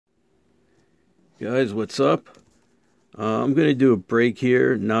Guys, what's up? I'm going to do a break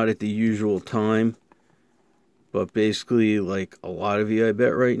here, not at the usual time, but basically like a lot of you I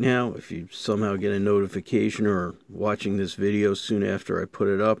bet right now, if you somehow get a notification or watching this video soon after I put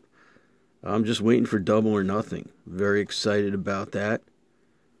it up, I'm just waiting for Double or Nothing. Very excited about that.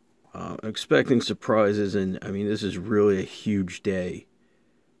 I'm expecting surprises, and I mean, this is really a huge day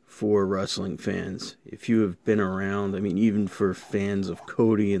for wrestling fans. If you have been around, I mean, even for fans of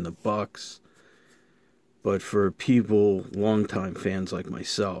Cody and the Bucks, but for people, longtime fans like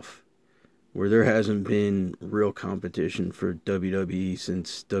myself, where there hasn't been real competition for WWE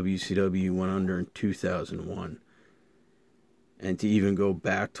since WCW went under in 2001. And to even go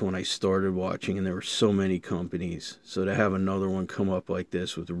back to when I started watching, and there were so many companies. So to have another one come up like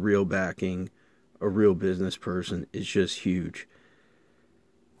this with real backing, a real business person, is just huge.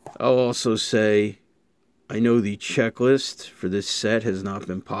 I'll also say, I know the checklist for this set has not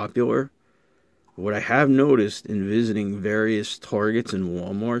been popular. What I have noticed in visiting various Targets and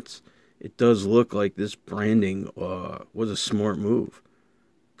Walmarts, it does look like this branding was a smart move,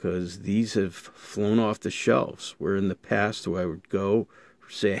 because these have flown off the shelves, where in the past when I would go for,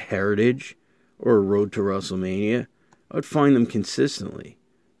 say, a Heritage or a Road to WrestleMania, I would find them consistently.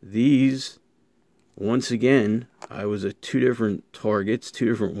 These, once again, I was at two different Targets, two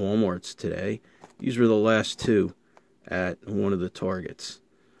different Walmarts today. These were the last two at one of the Targets.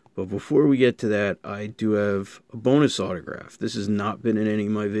 But before we get to that, I do have a bonus autograph. This has not been in any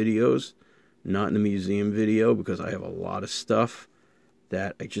of my videos, not in the museum video, because I have a lot of stuff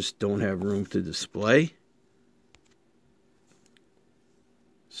that I just don't have room to display.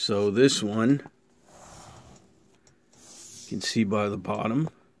 So this one, you can see by the bottom,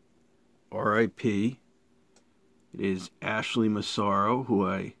 R.I.P. It is Ashley Massaro, who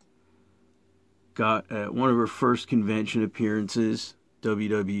I got at one of her first convention appearances.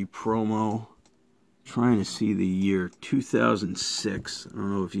 WWE promo, trying to see the year, 2006. I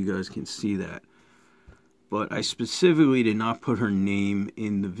don't know if you guys can see that, but I specifically did not put her name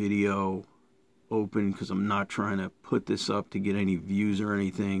in the video open because I'm not trying to put this up to get any views or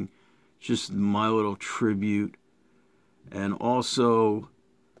anything. Just my little tribute. And also,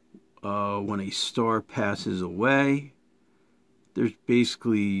 when a star passes away, there's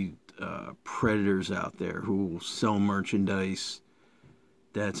basically predators out there who will sell merchandise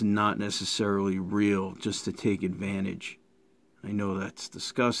that's not necessarily real, just to take advantage. I know that's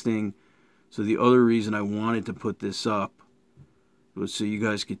disgusting. So the other reason I wanted to put this up was so you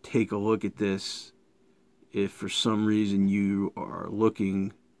guys could take a look at this if for some reason you are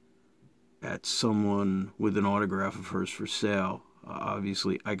looking at someone with an autograph of hers for sale.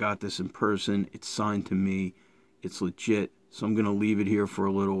 Obviously, I got this in person. It's signed to me. It's legit. So I'm going to leave it here for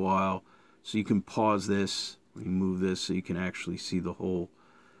a little while. So you can pause this, remove this, so you can actually see the whole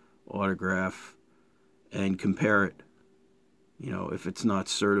autograph and compare it. You know, if it's not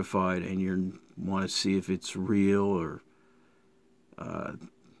certified and you want to see if it's real, or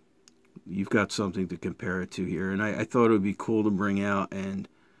you've got something to compare it to here. And I thought it would be cool to bring out, and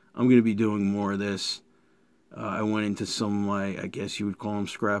I'm going to be doing more of this. I went into some of my, I guess you would call them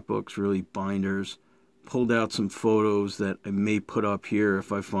scrapbooks, really binders, pulled out some photos that I may put up here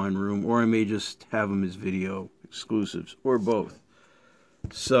if I find room, or I may just have them as video exclusives, or both.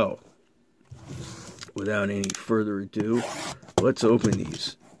 So, without any further ado, let's open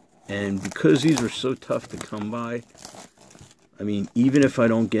these. And because these are so tough to come by, I mean, even if I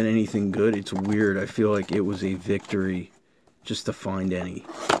don't get anything good, it's weird. I feel like it was a victory just to find any.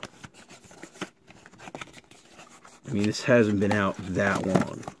 I mean, this hasn't been out that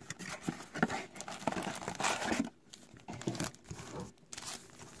long.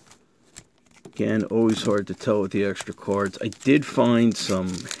 Again, always hard to tell with the extra cards. I did find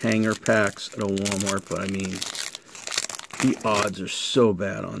some hanger packs at a Walmart, but I mean, the odds are so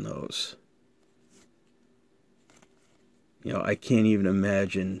bad on those. You know, I can't even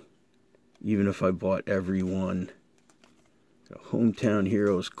imagine, even if I bought every one. Hometown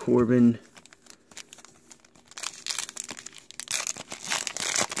Heroes Corbin.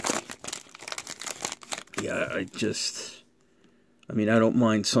 Yeah, I mean, I don't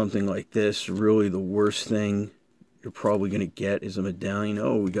mind something like this. Really, the worst thing you're probably going to get is a medallion.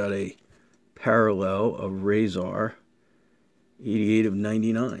 Oh, we got a parallel of Razor, 88 of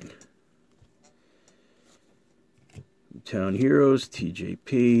 99. Town Heroes,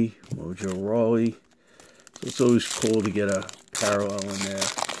 TJP, Mojo Rawley. So it's always cool to get a parallel in there.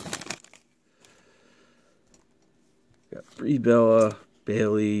 Got Brie Bella,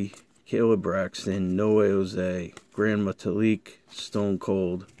 Bailey, Caleb Braxton, No Way Jose, Gran Metalik, Stone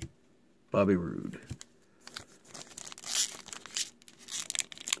Cold, Bobby Roode.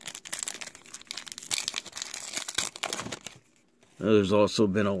 There's also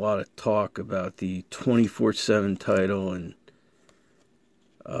been a lot of talk about the 24/7 title, and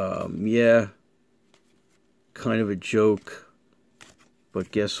yeah, kind of a joke.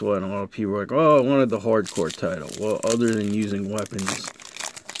 But guess what? A lot of people are like, oh, I wanted the hardcore title. Well, other than using weapons,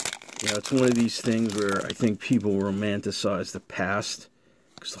 it's one of these things where I think people romanticize the past,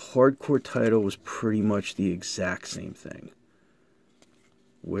 because the hardcore title was pretty much the exact same thing.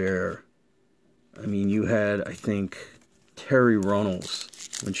 Where, I mean, you had, I think, Terry Runnels,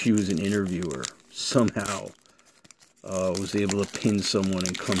 when she was an interviewer, somehow was able to pin someone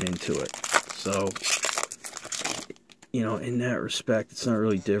and come into it. So, in that respect, it's not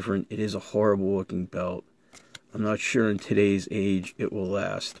really different. It is a horrible looking belt. I'm not sure in today's age it will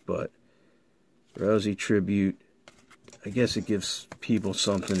last, but Rousey tribute, I guess it gives people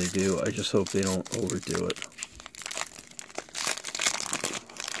something to do. I just hope they don't overdo it.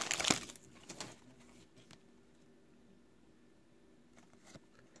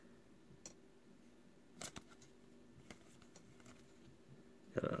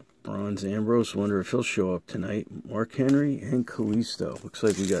 Got a bronze Ambrose. Wonder if he'll show up tonight. Mark Henry and Kalisto. Looks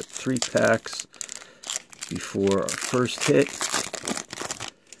like we got 3 packs before our first hit.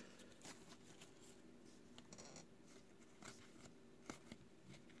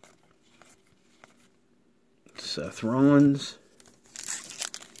 Seth Rollins.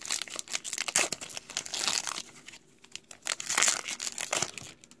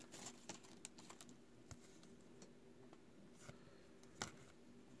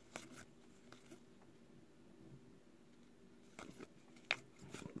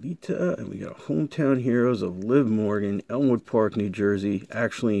 Lita, and we got Hometown Heroes of Liv Morgan, Elmwood Park, New Jersey.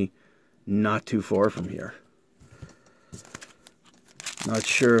 Actually, not too far from here. Not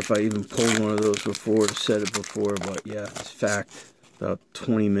sure if I even pulled one of those before to set it before, but yeah, it's fact. About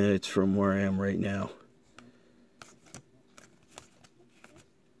 20 minutes from where I am right now.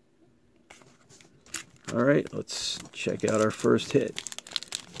 Alright, let's check out our first hit.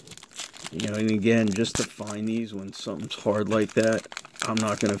 And again, just to find these when something's hard like that, I'm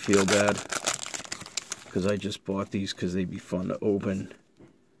not going to feel bad, because I just bought these because they'd be fun to open.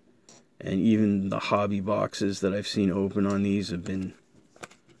 And even the hobby boxes that I've seen open on these have been,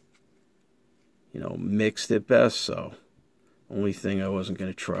 mixed at best. So, only thing I wasn't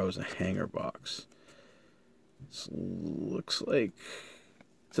going to try was a hanger box. This looks like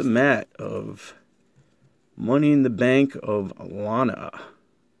it's a mat of Money in the Bank of Lana.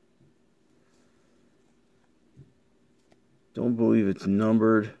 Don't believe it's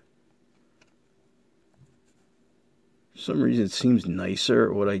numbered. For some reason it seems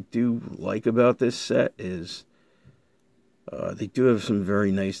nicer. What I do like about this set is they do have some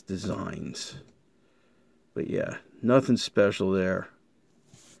very nice designs. But yeah, nothing special there.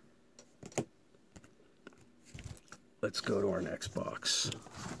 Let's go to our next box.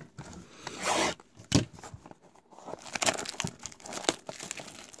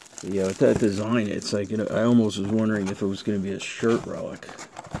 Yeah, with that design, it's like, I almost was wondering if it was going to be a shirt relic.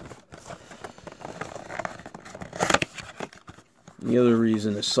 The other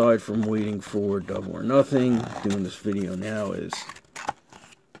reason, aside from waiting for Double or Nothing, doing this video now is,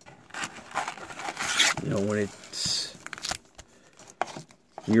 when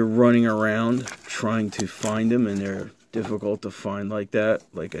you're running around trying to find them and they're difficult to find like that,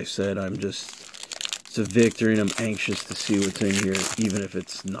 like I said, it's a victory and I'm anxious to see what's in here, even if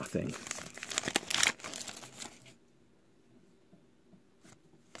it's nothing.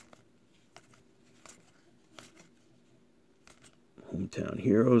 Hometown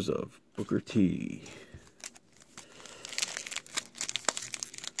Heroes of Booker T.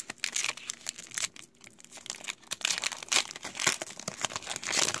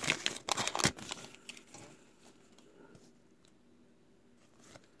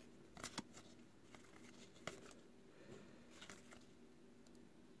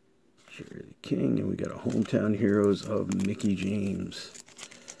 Jerry the King, and we got a Hometown Heroes of Mickie James.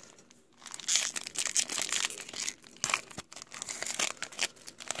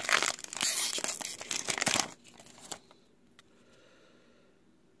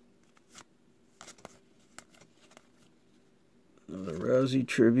 Another Rousey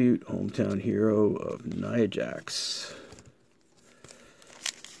tribute, Hometown Hero of Nia Jax.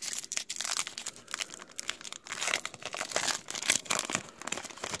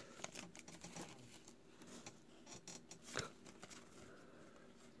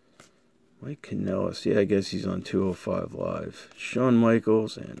 Mike Kanellis, yeah, I guess he's on 205 Live. Shawn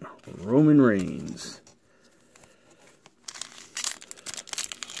Michaels and Roman Reigns.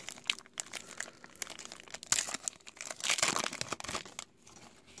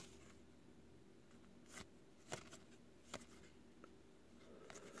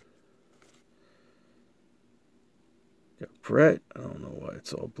 Got Brett. I don't know why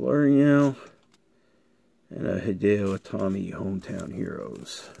it's all blurry now. And a Hideo Itami Hometown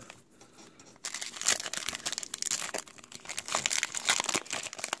Heroes.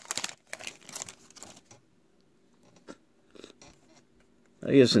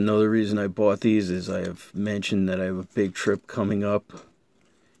 I guess another reason I bought these is I have mentioned that I have a big trip coming up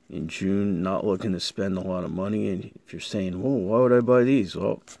in June, not looking to spend a lot of money. And if you're saying, whoa, why would I buy these?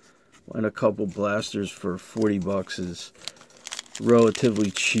 Well, buying a couple blasters for 40 bucks is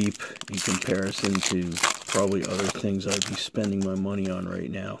relatively cheap in comparison to probably other things I'd be spending my money on right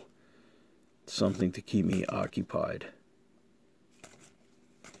now. Something to keep me occupied.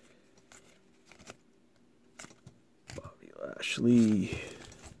 Bobby Lashley.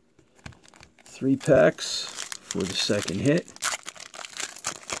 3 packs for the second hit.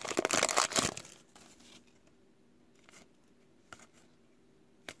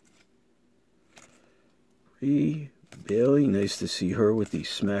 Bailey, nice to see her with the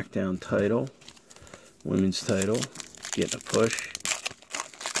SmackDown title, women's title, getting a push.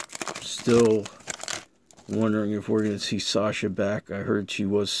 Still wondering if we're going to see Sasha back. I heard she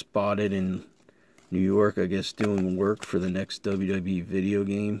was spotted in New York, I guess, doing work for the next WWE video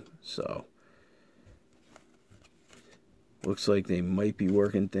game. So, looks like they might be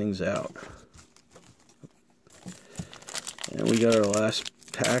working things out. And we got our last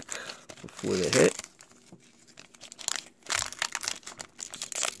pack before the hit.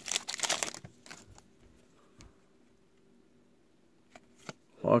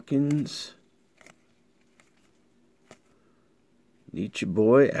 Hawkins. Need your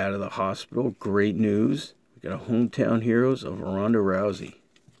boy out of the hospital. Great news. We got a Hometown Heroes of Ronda Rousey.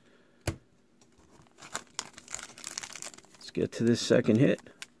 Let's get to this second hit.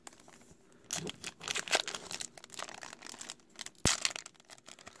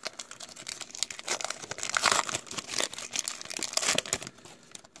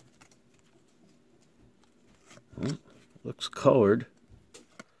 Well, looks colored.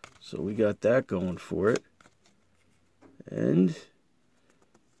 So we got that going for it. And,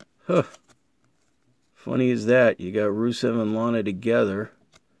 funny as that, you got Rusev and Lana together.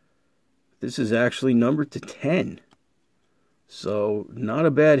 This is actually numbered to 10. So, not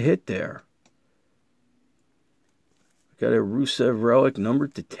a bad hit there. Got a Rusev relic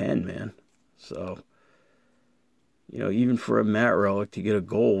numbered to 10, man. So, you know, even for a matte relic to get a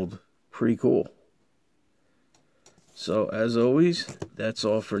gold, pretty cool. So, as always, that's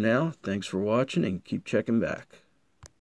all for now. Thanks for watching and keep checking back.